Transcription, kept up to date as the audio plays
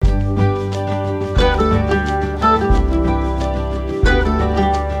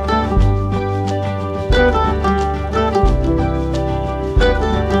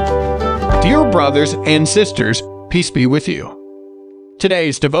brothers and sisters, peace be with you.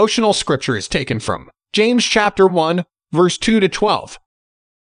 Today's devotional scripture is taken from James chapter 1, verse 2 to 12.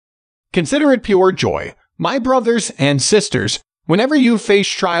 Consider it pure joy, my brothers and sisters, whenever you face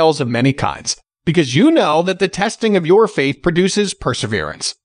trials of many kinds, because you know that the testing of your faith produces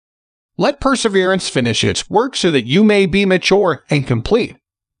perseverance. Let perseverance finish its work so that you may be mature and complete,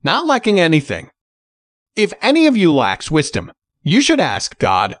 not lacking anything. If any of you lacks wisdom, you should ask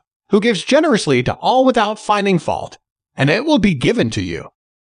God, who gives generously to all without finding fault, and it will be given to you.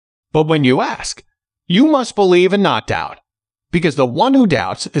 But when you ask, you must believe and not doubt, because the one who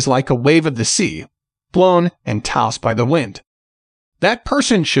doubts is like a wave of the sea, blown and tossed by the wind. That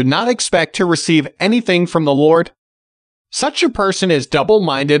person should not expect to receive anything from the Lord. Such a person is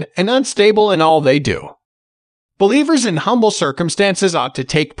double-minded and unstable in all they do. Believers in humble circumstances ought to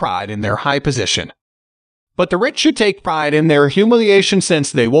take pride in their high position. But the rich should take pride in their humiliation, since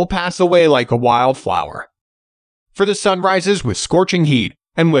they will pass away like a wild flower. For the sun rises with scorching heat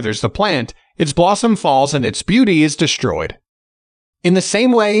and withers the plant, its blossom falls and its beauty is destroyed. In the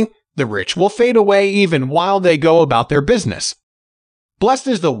same way, the rich will fade away even while they go about their business. Blessed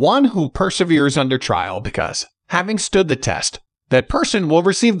is the one who perseveres under trial, because, having stood the test, that person will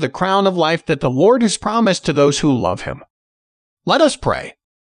receive the crown of life that the Lord has promised to those who love him. Let us pray.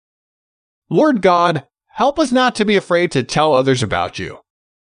 Lord God, help us not to be afraid to tell others about you.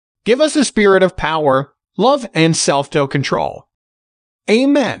 Give us a spirit of power, love, and self-control.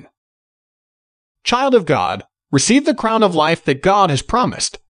 Amen. Child of God, receive the crown of life that God has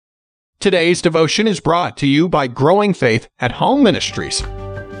promised. Today's devotion is brought to you by Growing Faith at Home Ministries.